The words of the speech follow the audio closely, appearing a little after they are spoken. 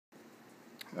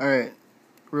Alright,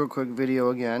 real quick video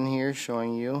again here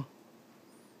showing you.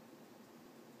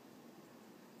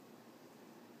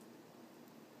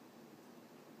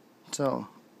 So,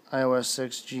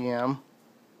 IOS6 GM,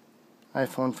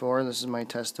 iPhone 4, this is my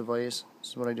test device. This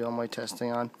is what I do all my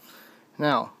testing on.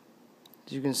 Now,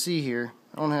 as you can see here,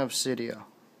 I don't have Cydia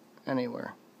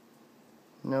anywhere.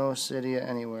 No Cydia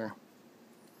anywhere.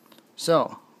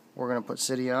 So, we're going to put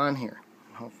Cydia on here.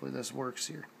 Hopefully this works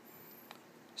here.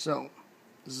 So,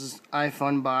 this is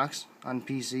iPhone box on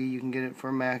PC. You can get it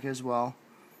for Mac as well.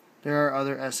 There are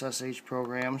other SSH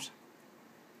programs.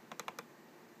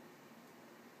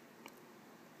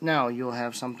 Now you'll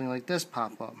have something like this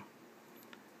pop up.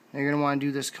 Now you're going to want to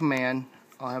do this command.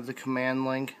 I'll have the command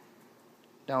link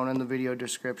down in the video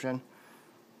description.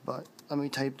 But let me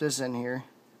type this in here.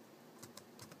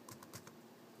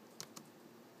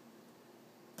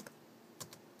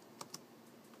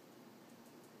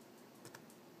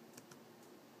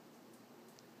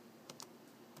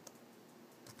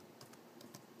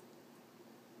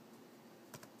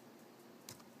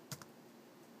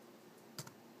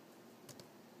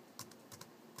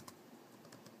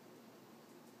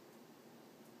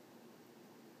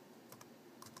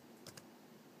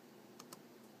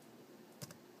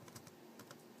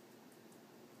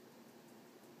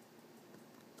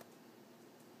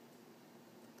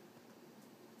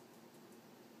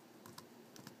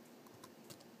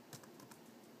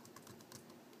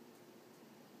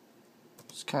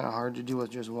 It's kind of hard to do with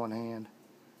just one hand.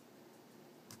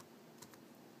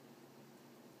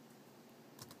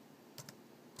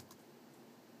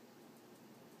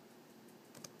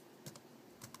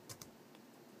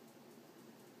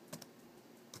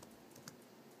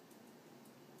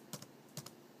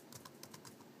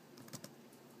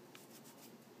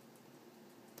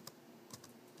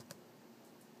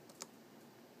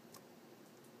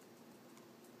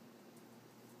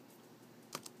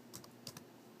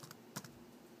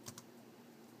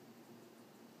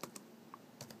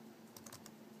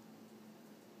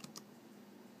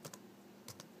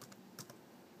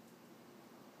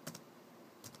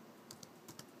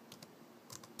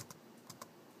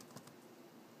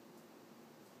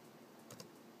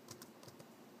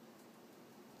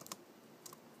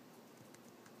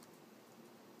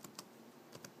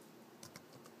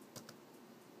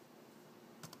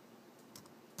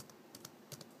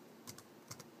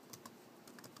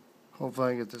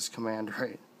 Hopefully I get this command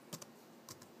right.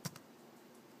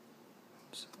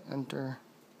 So enter.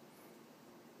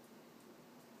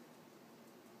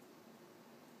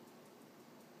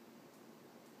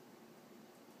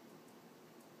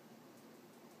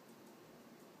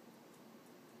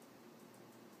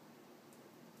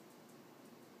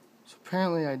 So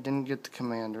apparently I didn't get the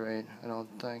command right, I don't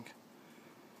think.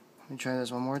 Let me try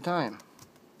this one more time.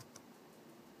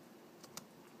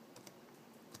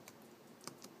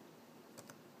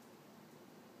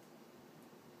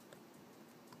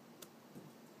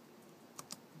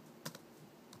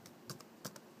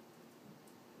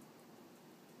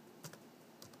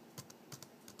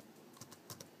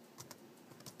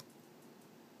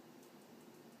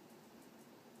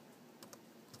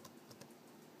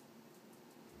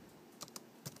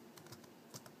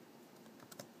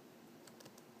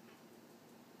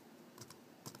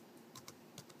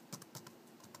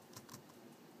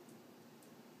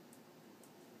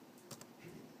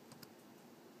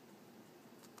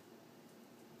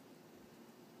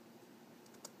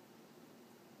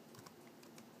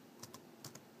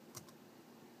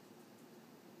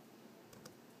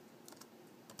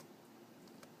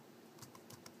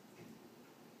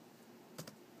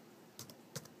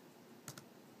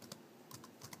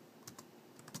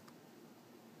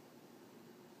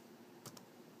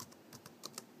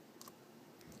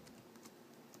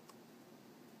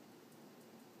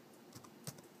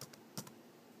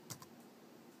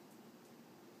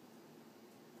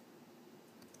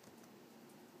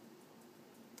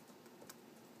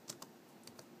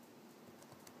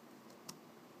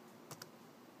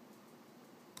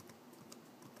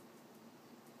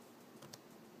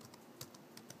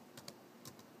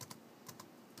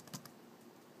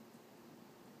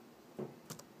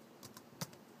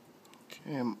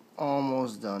 Okay, I'm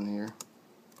almost done here.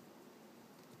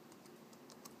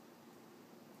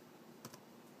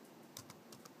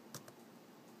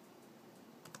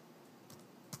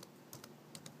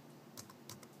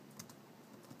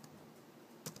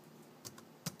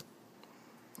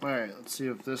 Alright, let's see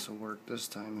if this will work this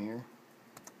time here.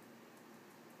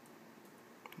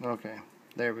 Okay,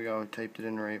 there we go, I typed it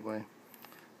in the right way.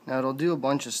 Now it'll do a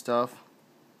bunch of stuff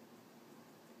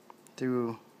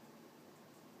through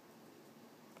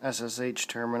SSH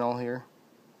terminal here.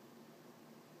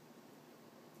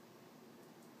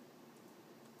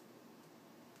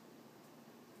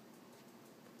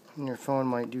 And your phone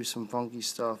might do some funky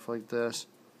stuff like this,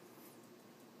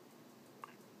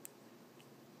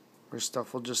 where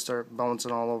stuff will just start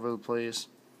bouncing all over the place.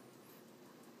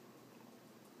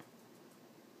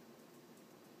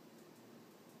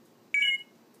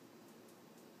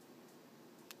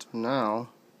 So now,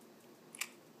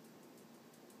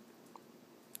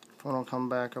 phone will come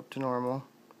back up to normal.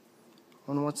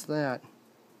 And what's that?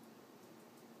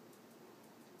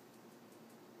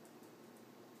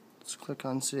 Let's click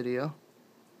on Cydia.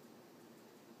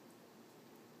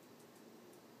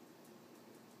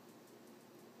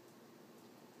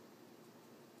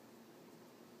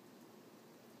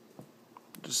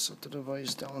 Just set the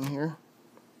device down here.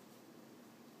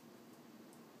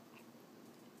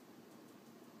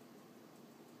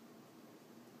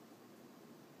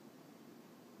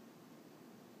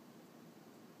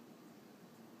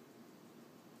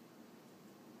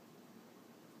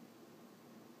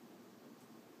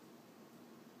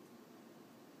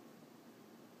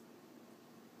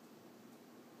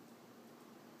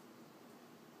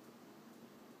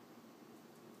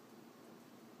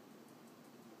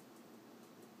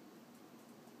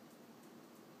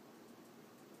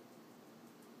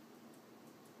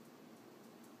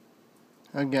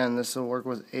 Again, this will work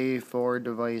with A4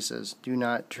 devices. Do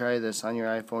not try this on your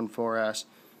iPhone 4S,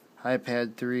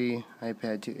 iPad 3,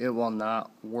 iPad 2. It will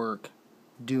not work.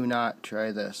 Do not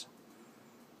try this.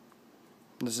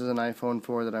 This is an iPhone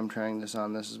 4 that I'm trying this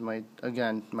on. This is my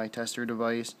tester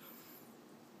device.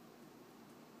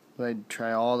 But I'd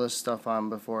try all this stuff on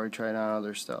before I tried on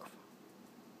other stuff.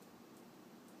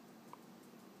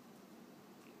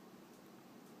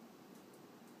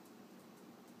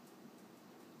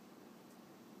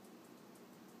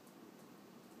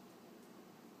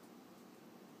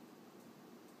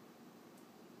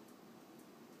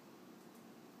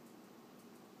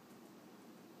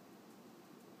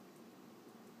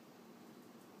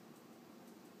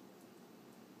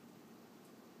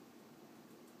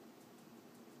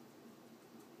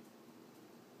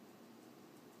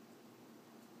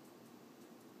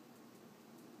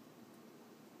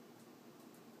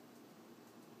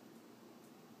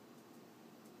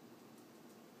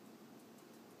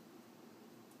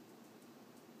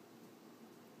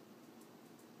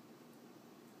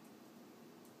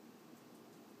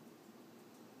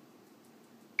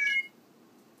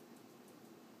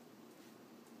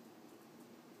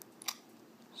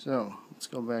 So, let's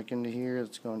go back into here.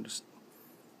 Let's go into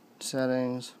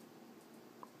settings.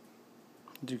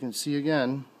 As you can see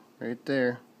again, right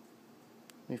there,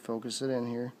 let me focus it in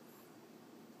here.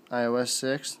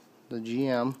 IOS6, the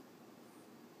GM,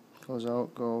 goes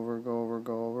out, go over, go over,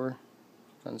 go over.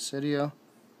 On Cydia.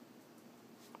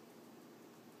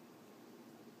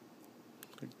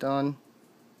 Click done.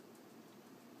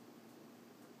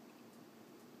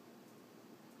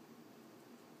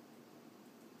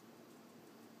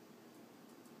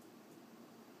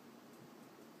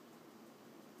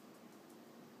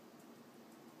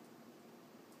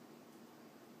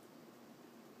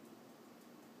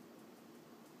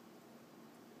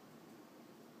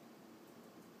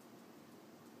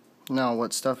 Now,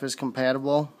 what stuff is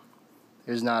compatible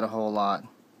is not a whole lot.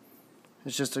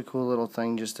 It's just a cool little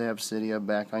thing just to have Cydia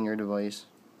back on your device,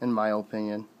 in my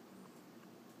opinion.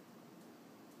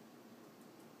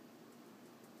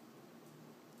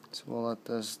 So we'll let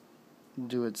this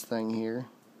do its thing here.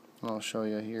 I'll show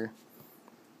you here.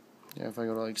 Yeah, if I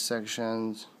go to like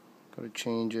sections, go to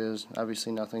changes,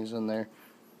 obviously nothing's in there.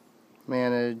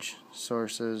 Manage,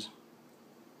 sources,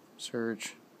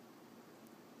 search.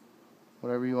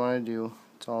 Whatever you want to do,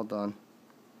 it's all done.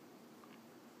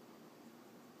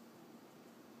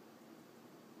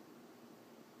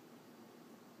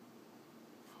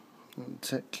 Let's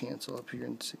hit cancel up here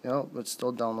and see. Oh, it's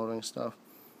still downloading stuff.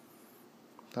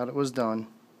 Thought it was done.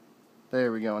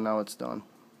 There we go, now it's done.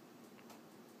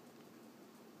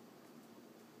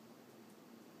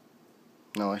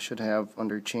 No, I should have,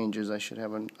 under changes, I should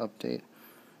have an update.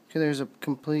 Okay, there's a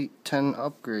complete 10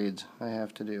 upgrades I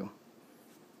have to do.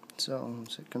 So,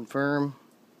 let's hit confirm.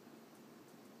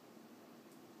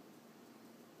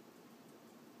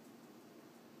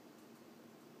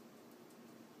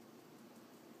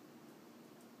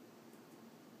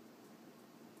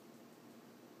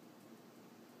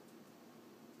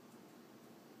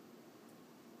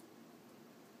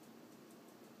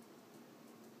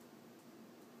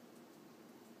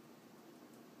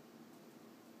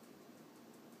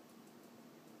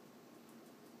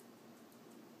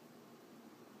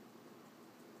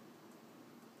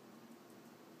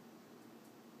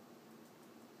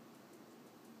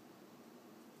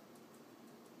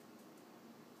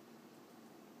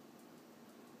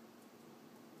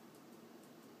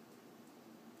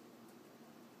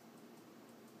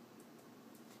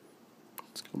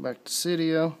 Go back to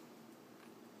Cydia.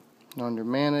 Under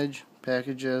Manage,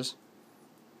 Packages,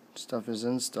 stuff is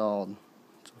installed.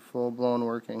 It's a full-blown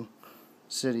working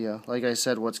Cydia. Like I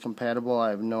said, what's compatible, I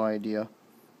have no idea.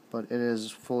 But it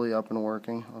is fully up and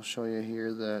working. I'll show you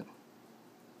here that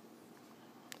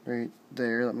right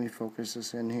there. Let me focus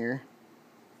this in here.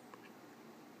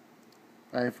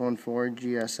 iPhone 4,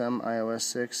 GSM,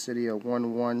 IOS6, Cydia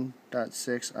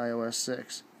 1.1.6,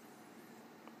 IOS6.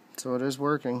 So it is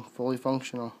working, fully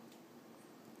functional.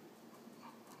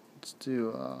 Let's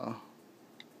do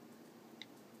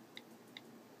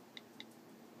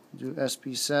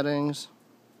SP settings.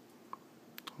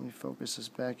 Let me focus this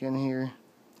back in here.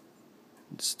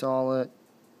 Install it.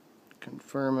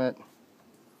 Confirm it.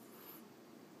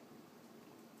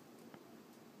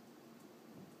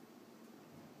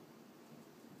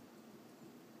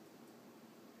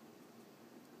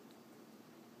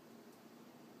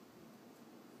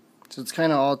 So it's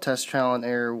kind of all test, trial, and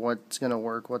error. What's going to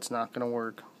work, what's not going to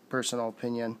work. Personal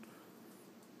opinion.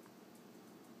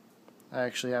 I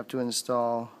actually have to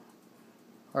install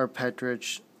our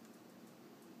Petrich,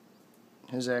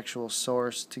 his actual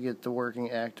source, to get the working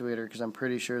activator, because I'm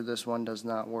pretty sure this one does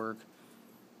not work.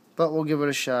 But we'll give it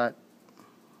a shot.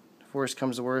 If worst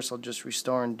comes to worst, I'll just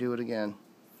restore and do it again.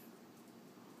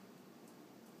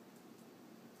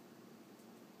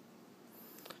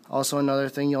 Also, another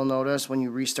thing you'll notice when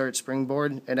you restart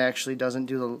Springboard, it actually doesn't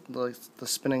do the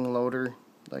spinning loader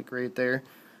like right there.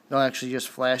 It'll actually just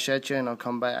flash at you and it'll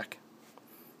come back.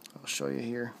 I'll show you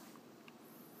here.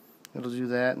 It'll do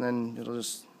that, and then it'll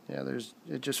just, yeah,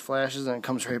 it just flashes and it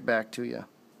comes right back to you.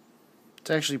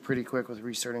 It's actually pretty quick with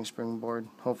restarting Springboard.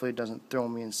 Hopefully it doesn't throw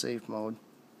me in safe mode.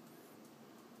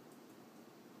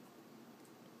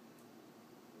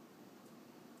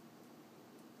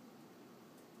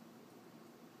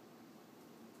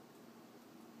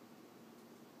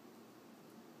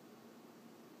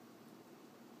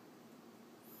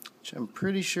 Which I'm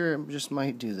pretty sure it just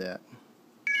might do that.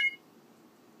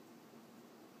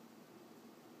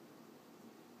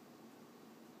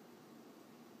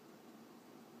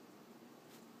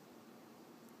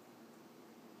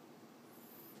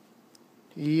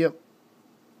 Yep,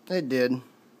 it did.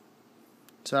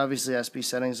 So obviously SP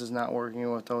settings is not working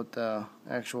without the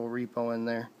actual repo in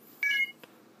there.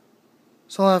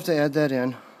 So I'll have to add that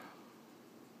in.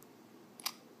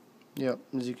 Yep,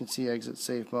 as you can see, exit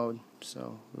safe mode.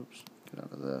 So, oops, get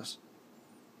out of this.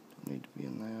 Don't need to be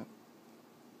in that.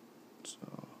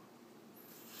 So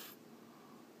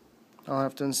I'll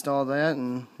have to install that,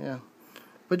 and yeah.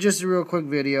 But just a real quick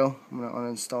video. I'm going to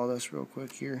uninstall this real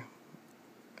quick here,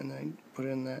 and then put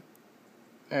in that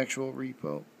actual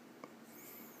repo.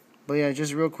 But yeah,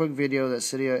 just a real quick video that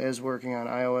Cydia is working on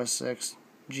iOS 6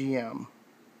 GM.